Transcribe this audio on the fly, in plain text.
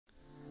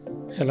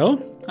Hello,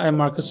 I'm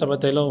Marcus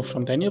Sabatello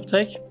from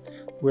Danioptech.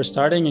 We're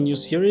starting a new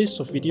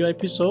series of video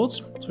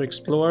episodes to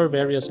explore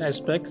various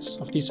aspects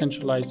of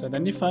decentralized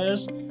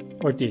identifiers,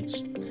 or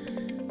DIDs.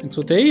 And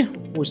today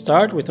we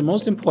start with the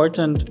most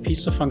important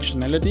piece of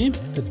functionality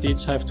that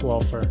DIDs have to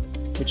offer,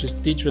 which is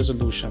DID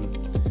resolution.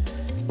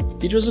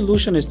 DID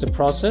resolution is the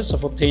process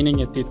of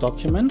obtaining a DID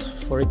document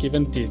for a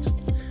given DID.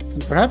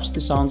 And perhaps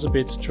this sounds a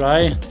bit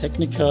dry,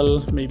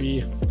 technical,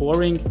 maybe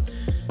boring,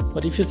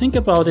 but if you think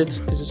about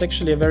it, this is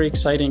actually a very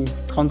exciting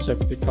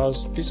concept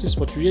because this is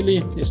what really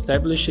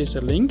establishes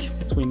a link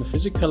between the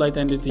physical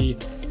identity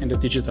and the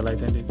digital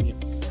identity.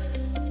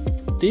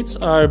 DIDs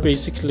are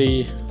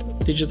basically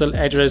digital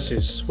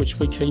addresses which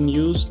we can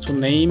use to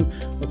name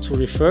or to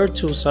refer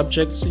to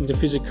subjects in the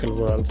physical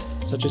world,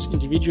 such as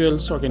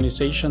individuals,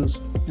 organizations,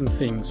 and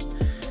things.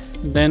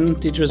 And then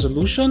DID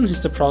resolution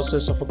is the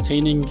process of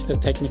obtaining the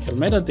technical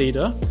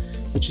metadata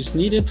which is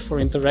needed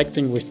for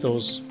interacting with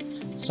those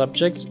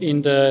subjects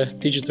in the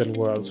digital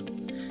world.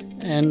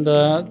 And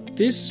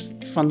this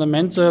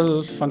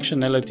fundamental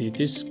functionality,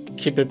 this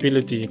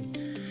capability,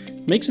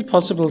 makes it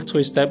possible to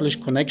establish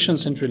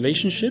connections and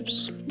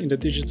relationships in the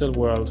digital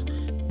world,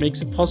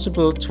 makes it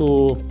possible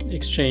to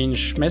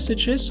exchange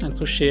messages and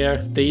to share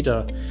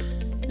data.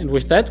 And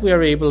with that, we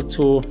are able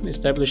to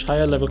establish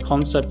higher level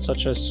concepts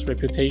such as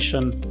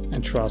reputation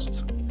and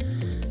trust.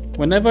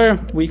 Whenever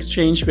we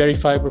exchange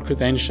verifiable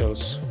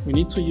credentials, we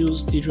need to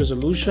use DID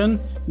resolution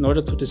in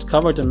order to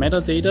discover the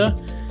metadata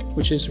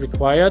which is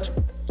required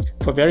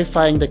for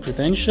verifying the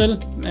credential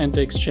and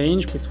the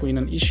exchange between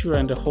an issuer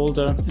and a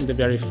holder and the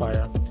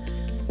verifier.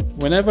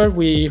 Whenever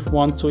we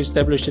want to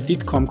establish a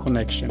DIDCOM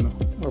connection,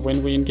 or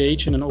when we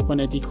engage in an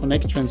OpenID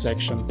Connect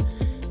transaction,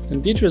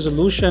 then DID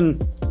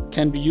resolution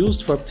can be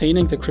used for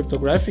obtaining the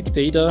cryptographic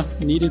data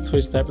needed to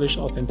establish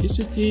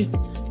authenticity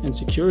and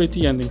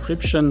security and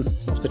encryption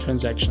of the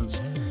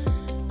transactions.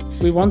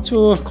 If we want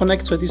to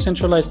connect to a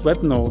decentralized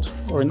web node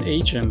or an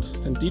agent,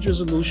 then DID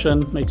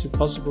resolution makes it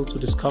possible to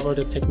discover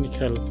the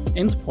technical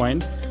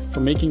endpoint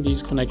for making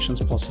these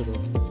connections possible.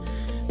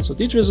 So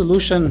DID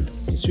resolution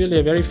is really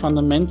a very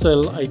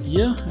fundamental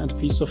idea and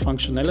piece of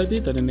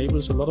functionality that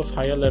enables a lot of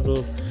higher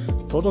level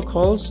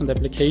protocols and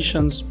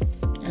applications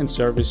and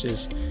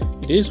services.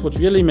 It is what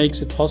really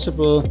makes it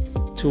possible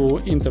to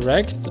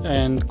interact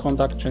and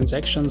conduct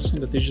transactions in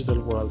the digital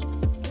world.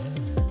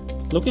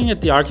 Looking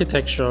at the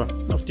architecture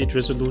of DID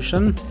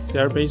resolution,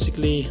 there are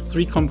basically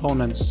three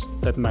components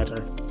that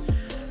matter.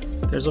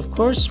 There's of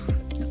course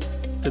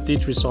the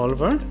DID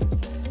resolver.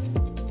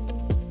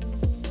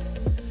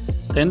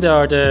 Then there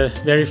are the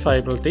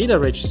verifiable data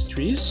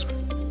registries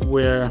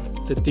where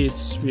the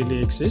DIDs really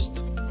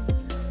exist.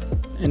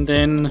 And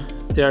then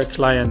there are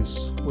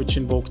clients which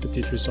invoke the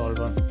DID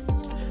resolver.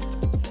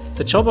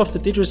 The job of the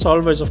DID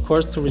resolver is of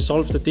course to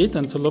resolve the DID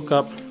and to look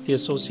up the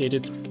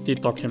associated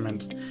DID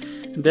document.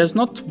 And there's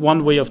not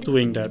one way of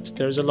doing that.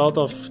 There's a lot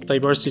of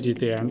diversity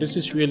there, and this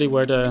is really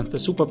where the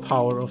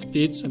superpower of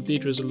DIDs and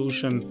DID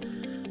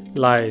resolution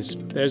lies.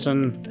 There's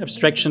an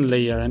abstraction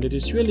layer, and it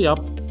is really up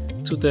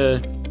to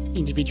the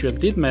individual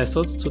DID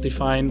method to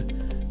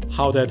define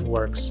how that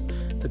works.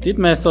 The DID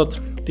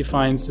method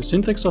defines the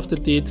syntax of the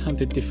DID, and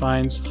it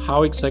defines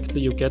how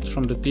exactly you get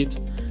from the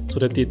DID to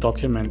the DID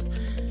document.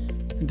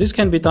 And this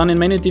can be done in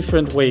many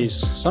different ways.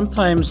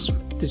 Sometimes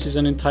this is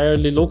an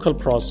entirely local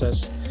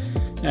process,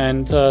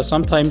 and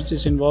sometimes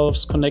this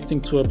involves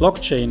connecting to a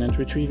blockchain and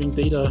retrieving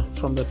data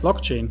from the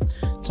blockchain.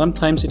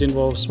 Sometimes it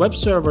involves web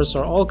servers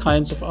or all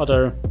kinds of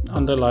other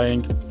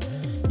underlying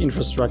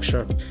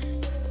infrastructure.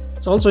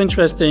 It's also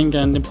interesting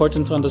and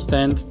important to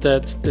understand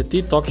that the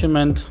DID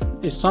document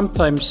is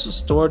sometimes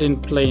stored in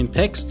plain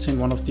text in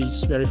one of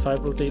these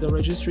verifiable data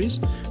registries,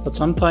 but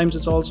sometimes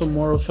it's also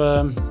more of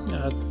a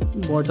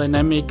more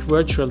dynamic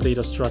virtual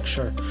data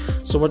structure.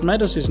 So what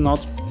matters is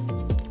not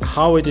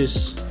how it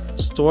is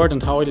stored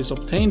and how it is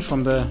obtained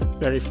from the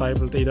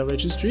verifiable data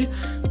registry,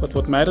 but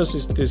what matters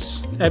is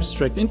this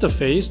abstract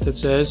interface that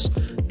says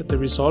that the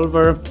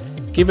resolver,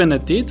 given a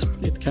DID,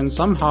 it can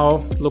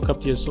somehow look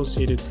up the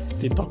associated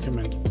DID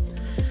document.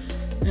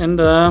 And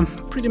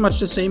pretty much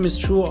the same is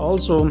true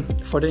also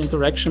for the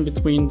interaction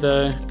between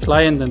the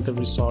client and the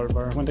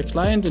resolver. When the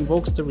client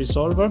invokes the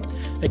resolver,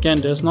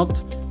 again, there's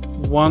not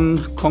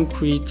one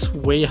concrete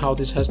way how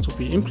this has to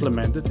be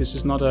implemented. This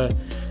is not a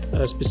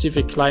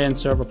specific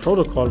client-server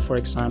protocol, for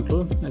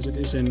example, as it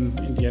is in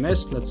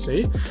DNS, let's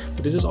say,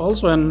 but this is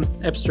also an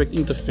abstract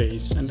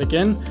interface. And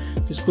again,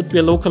 this could be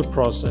a local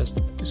process.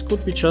 This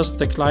could be just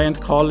the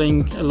client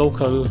calling a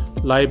local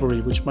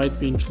library, which might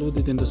be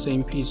included in the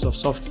same piece of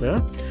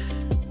software.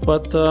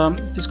 But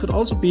this could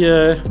also be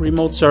a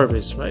remote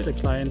service, right? A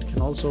client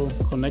can also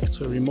connect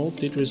to a remote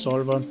DID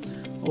resolver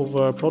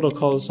over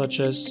protocols such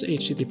as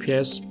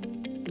HTTPS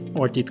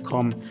or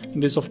DIDCOM.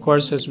 And this, of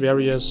course, has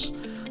various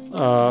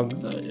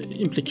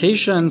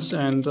implications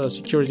and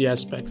security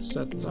aspects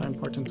that are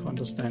important to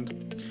understand.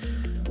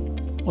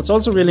 What's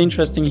also really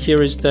interesting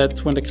here is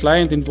that when the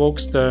client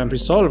invokes the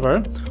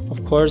resolver,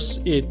 of course,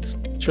 it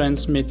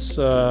transmits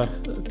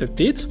the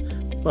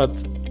DID, but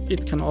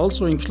it can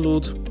also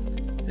include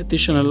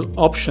additional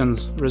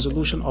options,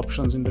 resolution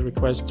options in the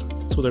request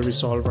to the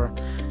resolver.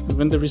 And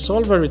when the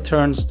resolver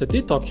returns the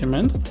DID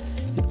document,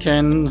 it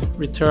can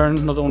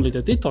return not only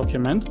the DID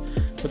document,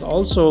 but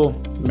also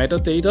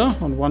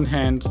metadata. On one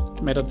hand,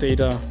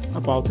 metadata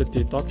about the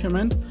DID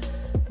document,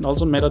 and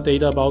also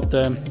metadata about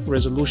the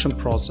resolution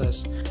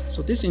process.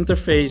 So this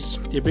interface,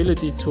 the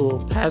ability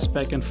to pass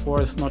back and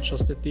forth not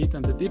just the DID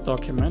and the DID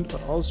document,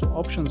 but also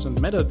options and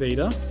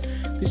metadata,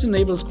 this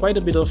enables quite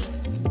a bit of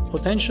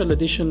potential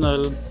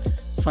additional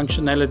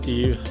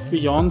functionality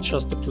beyond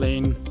just the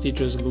plain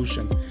DID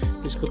resolution.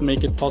 This could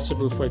make it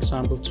possible, for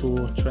example,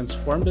 to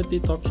transform the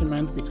DID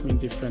document between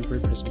different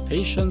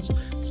representations,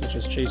 such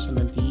as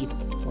JSON-LD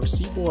or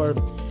CBOR.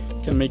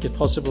 It can make it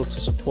possible to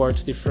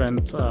support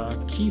different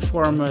key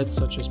formats,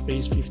 such as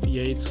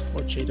base58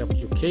 or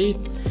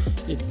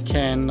JWK. It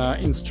can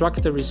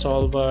instruct the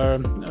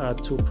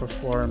resolver to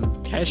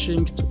perform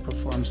caching, to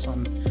perform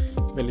some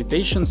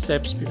validation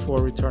steps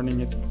before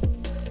returning it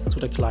to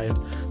the client.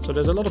 So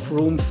there's a lot of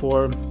room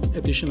for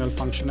additional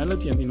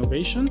functionality and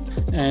innovation.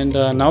 And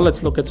now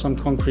let's look at some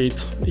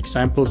concrete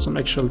examples, some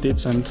actual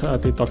DIDs and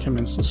DID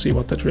documents to see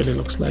what that really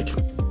looks like.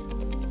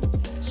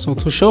 So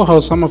to show how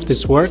some of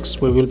this works,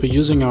 we will be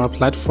using our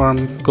platform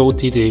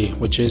Godiddy,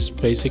 which is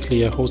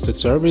basically a hosted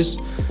service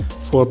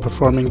for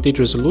performing DID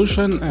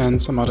resolution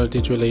and some other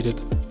DID related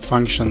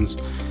functions.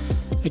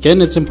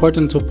 Again, it's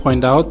important to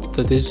point out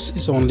that this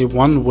is only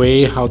one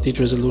way how DID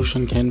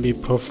resolution can be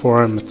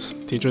performed.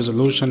 DID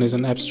resolution is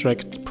an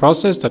abstract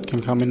process that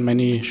can come in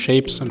many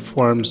shapes and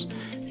forms,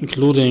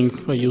 including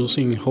by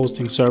using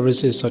hosting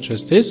services such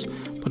as this,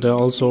 but there are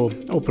also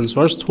open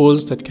source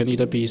tools that can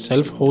either be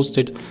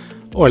self-hosted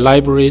or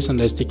libraries and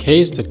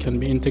SDKs that can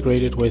be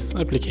integrated with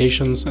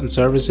applications and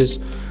services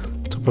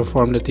to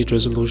perform the DID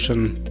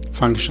resolution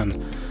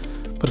function.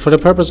 But for the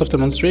purpose of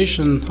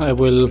demonstration, I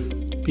will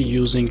be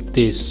using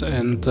this,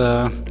 and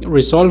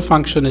resolve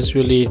function is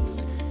really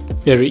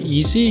very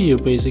easy. You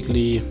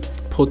basically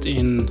put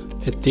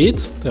in a DID.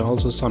 There are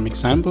also some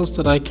examples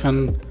that I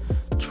can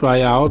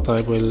try out.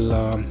 I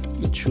will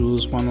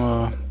choose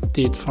one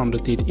DID from the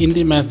DID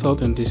indie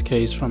method, in this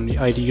case from the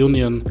ID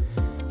Union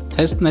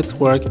test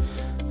network,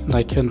 and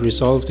I can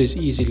resolve this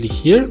easily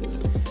here.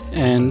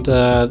 And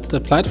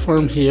the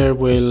platform here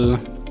will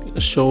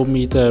show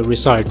me the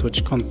result,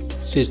 which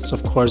consists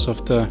of course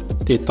of the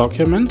DID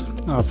document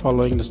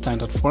following the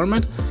standard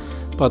format,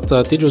 but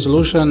DID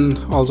resolution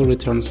also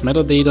returns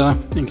metadata,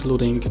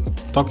 including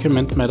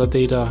document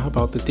metadata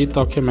about the DID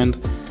document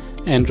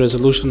and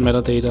resolution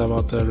metadata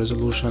about the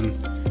resolution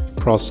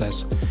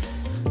process.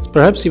 It's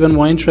perhaps even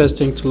more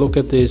interesting to look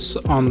at this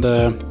on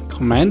the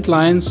command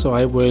line, so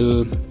I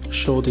will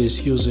show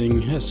this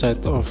using a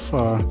set of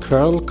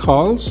curl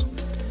calls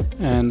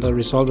and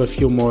resolve a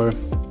few more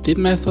DID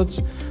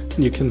methods.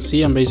 And you can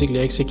see I'm basically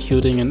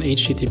executing an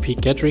HTTP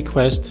GET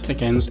request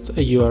against a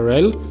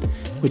URL,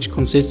 which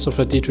consists of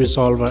a DID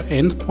resolver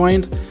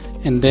endpoint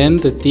and then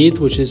the DID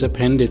which is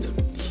appended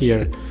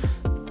here.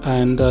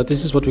 And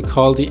this is what we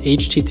call the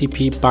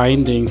HTTP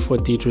binding for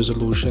DID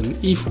resolution.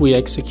 If we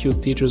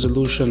execute DID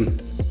resolution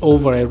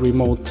over a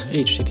remote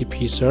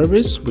HTTP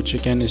service, which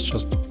again is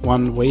just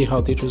one way how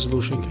DID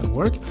resolution can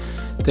work,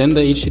 then the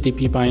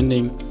HTTP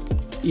binding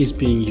is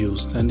being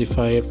used. And if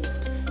I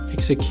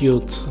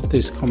execute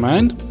this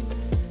command,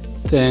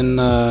 then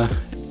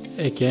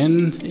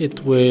again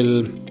it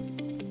will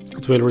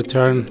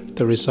return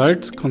the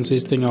result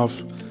consisting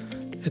of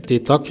a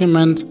DID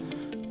document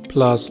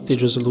plus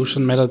DID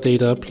resolution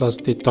metadata plus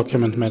DID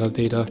document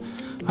metadata.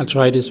 I'll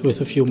try this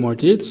with a few more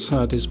DIDs.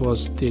 This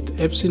was DID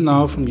EPSI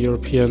now from the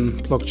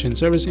European Blockchain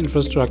Service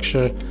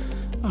Infrastructure.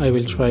 I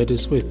will try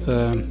this with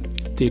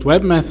DID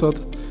web method,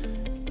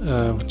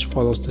 which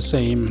follows the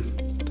same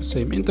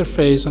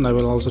interface, and I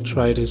will also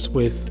try this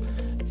with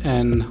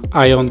an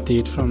ION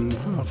DID from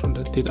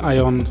the DID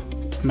ION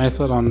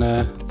method on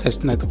the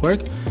test network,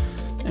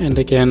 and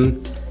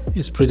again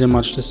it's pretty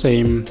much the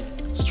same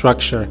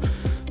structure.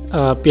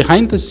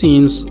 Behind the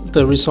scenes,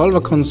 the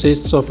resolver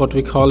consists of what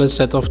we call a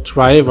set of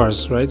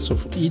drivers, right? So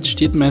each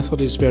DID method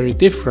is very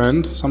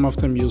different. Some of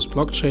them use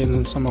blockchains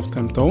and some of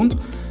them don't,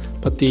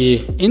 but the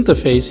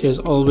interface here is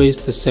always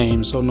the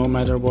same. So no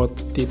matter what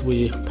DID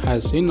we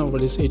pass in over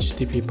this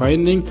HTTP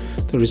binding,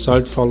 the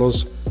result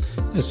follows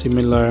a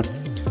similar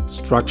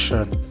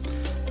structure.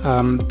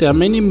 There are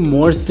many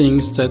more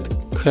things that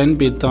can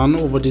be done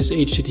over this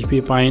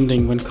HTTP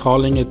binding when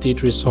calling a DID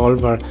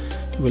resolver.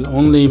 I will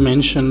only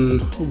mention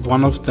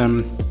one of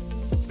them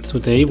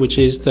today, which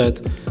is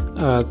that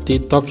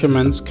DID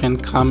documents can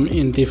come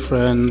in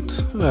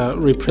different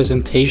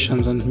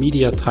representations and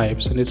media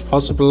types, and it's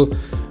possible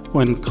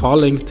when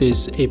calling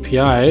this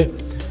API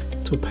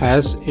to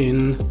pass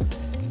in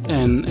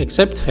an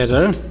accept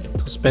header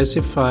to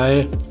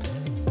specify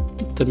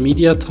the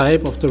media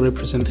type of the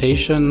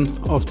representation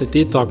of the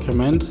DID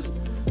document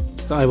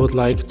that I would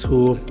like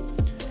to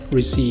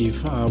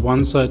receive.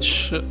 One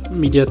such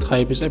media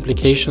type is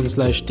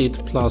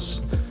application/DID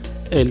plus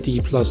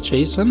LD plus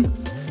JSON,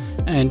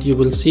 and you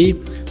will see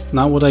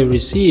now what I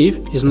receive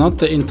is not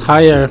the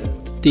entire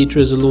deed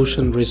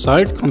resolution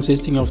result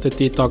consisting of the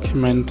deed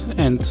document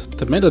and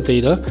the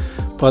metadata,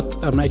 but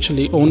I'm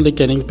actually only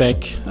getting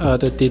back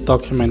the deed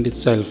document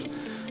itself.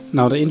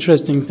 Now the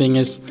interesting thing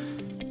is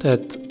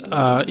that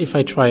if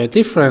I try a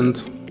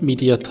different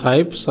media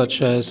type,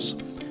 such as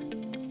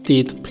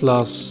deed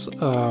plus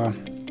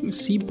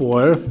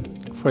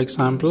CBOR, for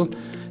example,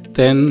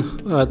 then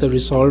the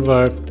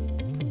resolver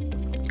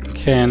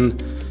can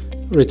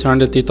return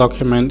the deed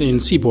document in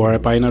CBOR, a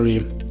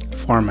binary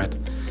format.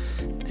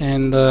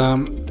 And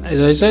as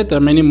I said, there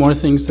are many more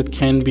things that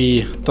can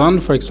be done.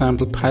 For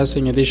example,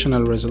 passing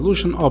additional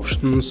resolution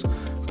options,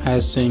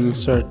 passing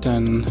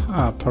certain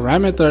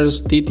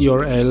parameters, deed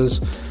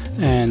URLs,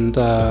 and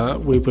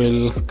we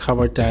will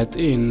cover that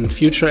in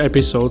future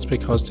episodes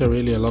because there are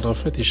really a lot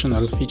of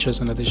additional features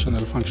and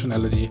additional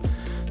functionality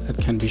that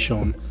can be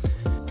shown.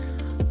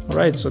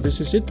 Alright, so this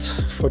is it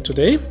for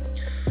today.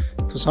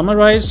 To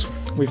summarize,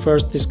 we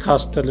first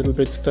discussed a little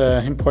bit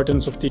the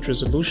importance of deed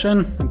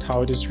resolution and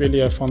how it is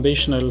really a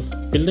foundational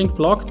building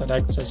block that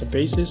acts as a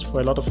basis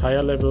for a lot of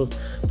higher level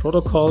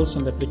protocols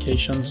and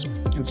applications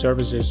and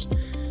services.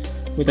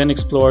 We then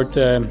explored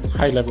the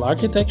high level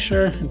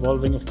architecture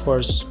involving, of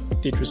course,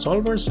 deed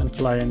resolvers and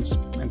clients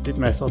and deed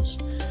methods.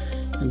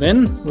 And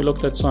then we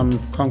looked at some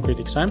concrete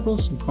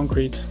examples, some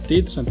concrete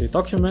deeds and deed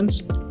documents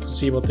to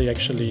see what they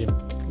actually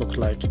look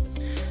like.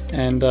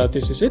 And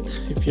this is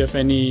it. If you have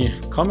any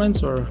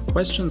comments or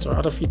questions or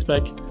other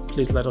feedback,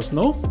 please let us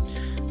know.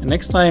 And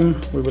next time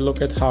we will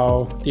look at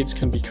how deeds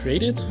can be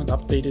created and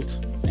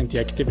updated and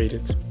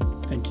deactivated.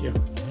 Thank you.